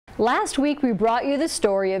Last week, we brought you the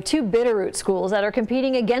story of two Bitterroot schools that are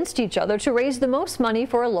competing against each other to raise the most money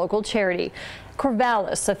for a local charity.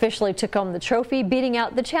 Corvallis officially took home the trophy, beating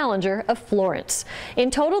out the challenger of Florence. In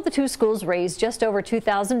total, the two schools raised just over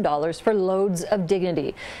 $2,000 for Loads of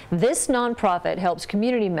Dignity. This nonprofit helps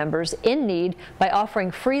community members in need by offering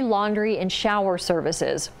free laundry and shower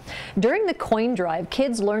services. During the coin drive,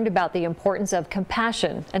 kids learned about the importance of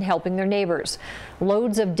compassion and helping their neighbors.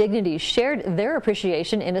 Loads of Dignity shared their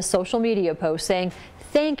appreciation in a social media post saying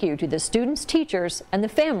thank you to the students, teachers, and the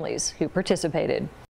families who participated.